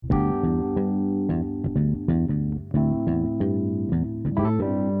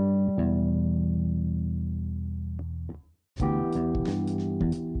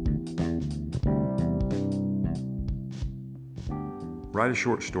Write a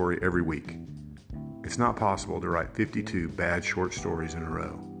short story every week. It's not possible to write 52 bad short stories in a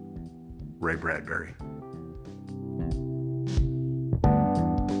row. Ray Bradbury.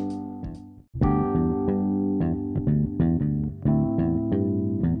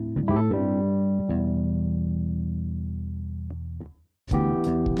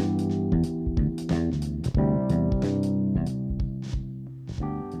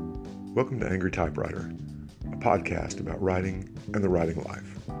 Welcome to Angry Typewriter, a podcast about writing and the writing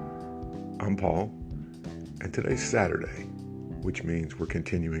life. I'm Paul, and today's Saturday, which means we're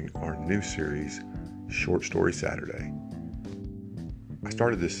continuing our new series, Short Story Saturday. I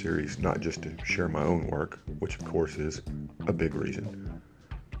started this series not just to share my own work, which of course is a big reason,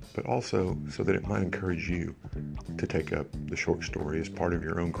 but also so that it might encourage you to take up the short story as part of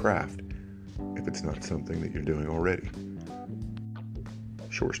your own craft, if it's not something that you're doing already.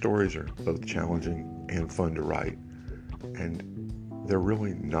 Short stories are both challenging and fun to write, and they're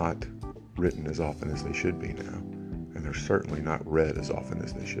really not written as often as they should be now, and they're certainly not read as often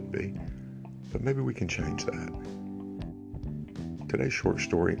as they should be, but maybe we can change that. Today's short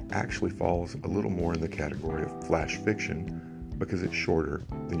story actually falls a little more in the category of flash fiction because it's shorter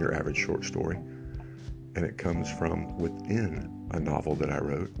than your average short story, and it comes from within a novel that I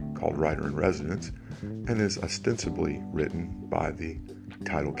wrote called Writer in Residence, and is ostensibly written by the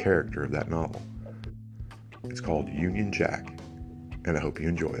title character of that novel. It's called Union Jack, and I hope you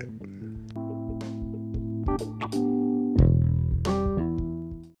enjoy it.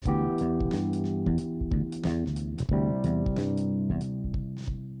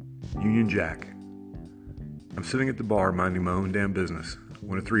 Union Jack. I'm sitting at the bar minding my own damn business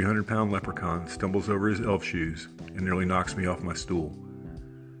when a 300-pound leprechaun stumbles over his elf shoes and nearly knocks me off my stool.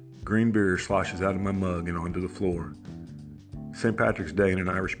 Green beer sloshes out of my mug and onto the floor. St. Patrick's Day in an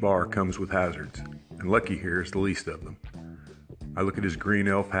Irish bar comes with hazards, and Lucky here is the least of them. I look at his green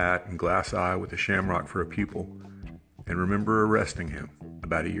elf hat and glass eye with a shamrock for a pupil, and remember arresting him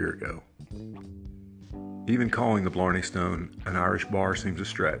about a year ago. Even calling the Blarney Stone an Irish bar seems a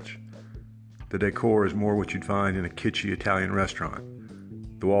stretch. The decor is more what you'd find in a kitschy Italian restaurant.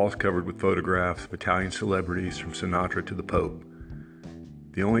 The walls covered with photographs of Italian celebrities from Sinatra to the Pope.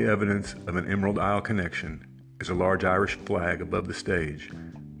 The only evidence of an Emerald Isle connection is a large Irish flag above the stage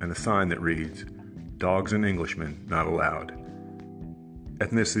and a sign that reads, "Dogs and Englishmen not allowed."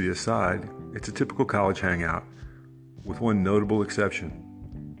 Ethnicity aside, it's a typical college hangout, with one notable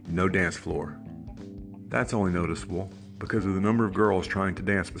exception: no dance floor. That's only noticeable because of the number of girls trying to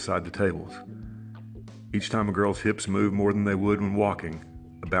dance beside the tables. Each time a girl's hips move more than they would when walking,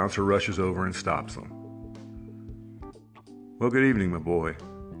 a bouncer rushes over and stops them. "Well, good evening, my boy,"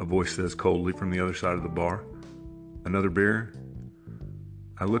 a voice says coldly from the other side of the bar. "Another beer?"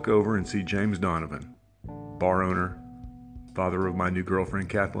 I look over and see James Donovan, bar owner, father of my new girlfriend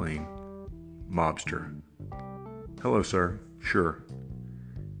Kathleen, mobster. "Hello, sir. Sure."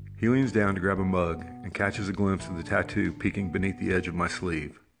 He leans down to grab a mug and catches a glimpse of the tattoo peeking beneath the edge of my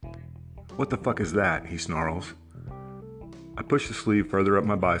sleeve. "What the fuck is that?" he snarls. I push the sleeve further up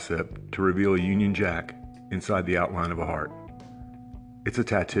my bicep to reveal a Union Jack inside the outline of a heart. It's a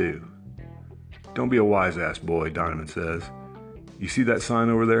tattoo. "Don't be a wise-ass boy," Donovan says. "You see that sign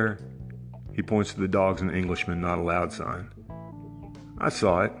over there?" He points to the "Dogs and Englishmen not allowed" sign. "I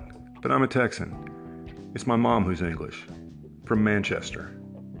saw it, but I'm a Texan. It's my mom who's English. From Manchester."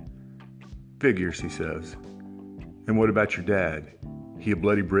 "Figures," he says. "And what about your dad? He a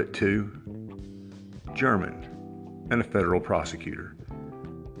bloody Brit too?" "German, and a federal prosecutor."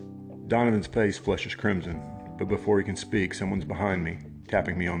 Donovan's face flushes crimson, but before he can speak, someone's behind me,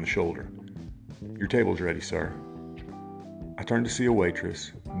 tapping me on the shoulder. "Your table's ready, sir." I turn to see a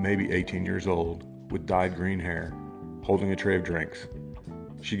waitress, maybe 18 years old, with dyed green hair, holding a tray of drinks.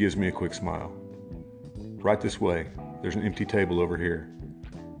 She gives me a quick smile. "Right this way. There's an empty table over here."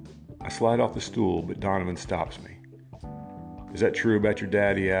 I slide off the stool, but Donovan stops me. "Is that true about your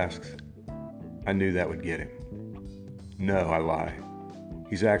dad?" he asks. I knew that would get him. "No," I lie.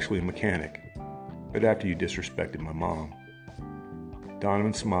 "He's actually a mechanic, but after you disrespected my mom."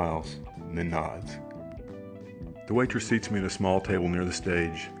 Donovan smiles and then nods. The waitress seats me at a small table near the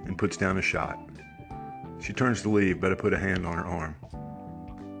stage and puts down a shot. She turns to leave, but I put a hand on her arm.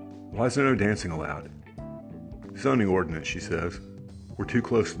 "Why is there no dancing allowed?" "Zoning ordinance," she says. "We're too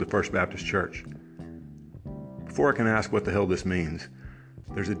close to the First Baptist Church." Before I can ask what the hell this means,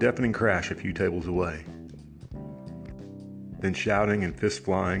 there's a deafening crash a few tables away. Then shouting and fist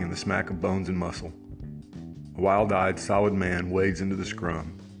flying and the smack of bones and muscle. A wild-eyed, solid man wades into the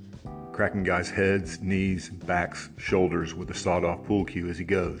scrum, cracking guys' heads, knees, backs, shoulders with a sawed-off pool cue as he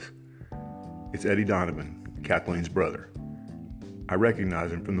goes. It's Eddie Donovan, Kathleen's brother. I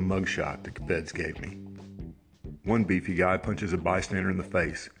recognize him from the mugshot the feds gave me. One beefy guy punches a bystander in the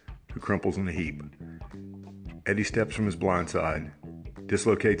face, who crumples in a heap. Eddie steps from his blind side,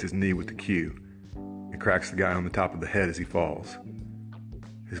 dislocates his knee with the cue, and cracks the guy on the top of the head as he falls.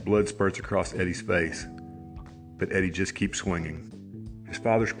 His blood spurts across Eddie's face, but Eddie just keeps swinging. His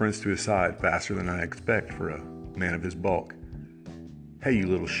father sprints to his side faster than I expect for a man of his bulk. "Hey, you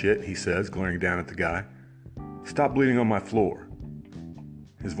little shit," he says, glaring down at the guy. "Stop bleeding on my floor."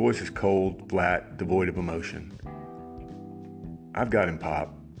 His voice is cold, flat, devoid of emotion. "I've got him,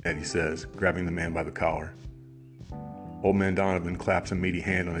 Pop," Eddie says, grabbing the man by the collar. Old man Donovan claps a meaty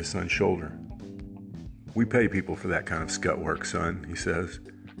hand on his son's shoulder. "We pay people for that kind of scut work, son," he says,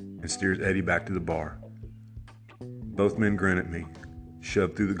 and steers Eddie back to the bar. Both men grin at me,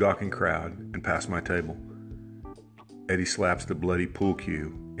 shove through the gawking crowd, and past my table. Eddie slaps the bloody pool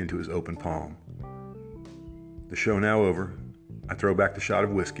cue into his open palm. The show now over, I throw back the shot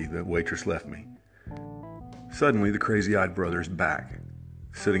of whiskey the waitress left me. Suddenly, the crazy-eyed brother is back,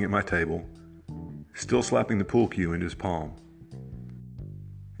 sitting at my table, still slapping the pool cue into his palm.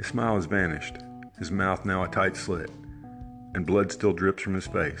 His smile has vanished, his mouth now a tight slit, and blood still drips from his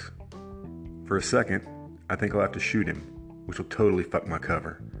face. For a second, I think I'll have to shoot him, which will totally fuck my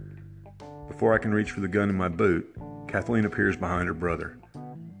cover. Before I can reach for the gun in my boot, Kathleen appears behind her brother.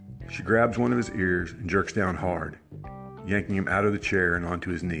 She grabs one of his ears and jerks down hard, yanking him out of the chair and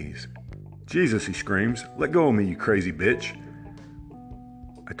onto his knees. "Jesus," he screams, "let go of me, you crazy bitch."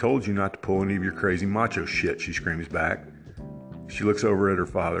 "I told you not to pull any of your crazy macho shit," she screams back. She looks over at her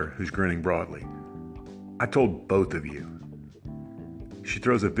father, who's grinning broadly. "I told both of you." She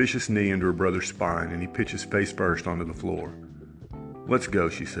throws a vicious knee into her brother's spine and he pitches face first onto the floor. "Let's go,"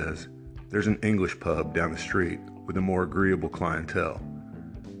 she says. "There's an English pub down the street with a more agreeable clientele."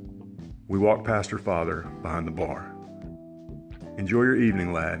 We walk past her father behind the bar. "Enjoy your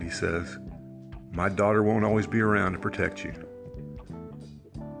evening, lad," he says. "My daughter won't always be around to protect you."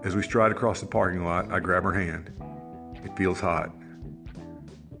 As we stride across the parking lot, I grab her hand. It feels hot.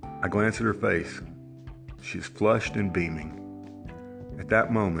 I glance at her face. She is flushed and beaming. At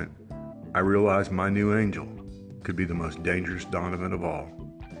that moment, I realize my new angel could be the most dangerous Donovan of all.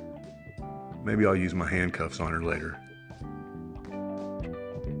 Maybe I'll use my handcuffs on her later.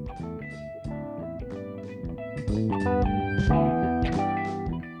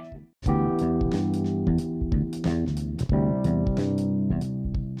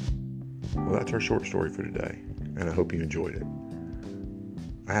 Well, that's our short story for today, and I hope you enjoyed it.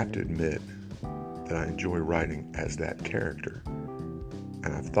 I have to admit that I enjoy writing as that character, and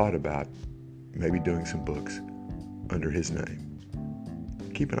I've thought about maybe doing some books under his name.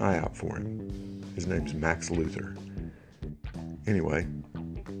 Keep an eye out for him. His name's Max Luther. Anyway,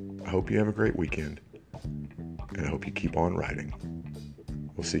 I hope you have a great weekend, and I hope you keep on writing.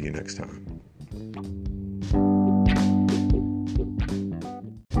 We'll see you next time.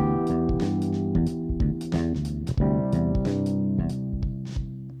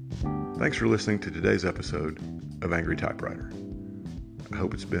 Thanks for listening to today's episode of Angry Typewriter. I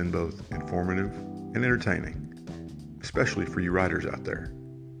hope it's been both informative and entertaining, especially for you writers out there.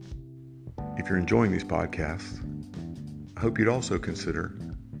 If you're enjoying these podcasts, I hope you'd also consider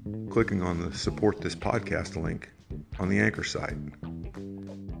clicking on the Support This Podcast link on the Anchor site.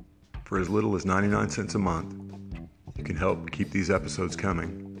 For as little as 99 cents a month, you can help keep these episodes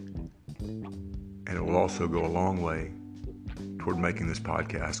coming, and it will also go a long way toward making this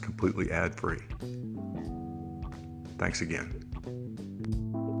podcast completely ad-free. Thanks again.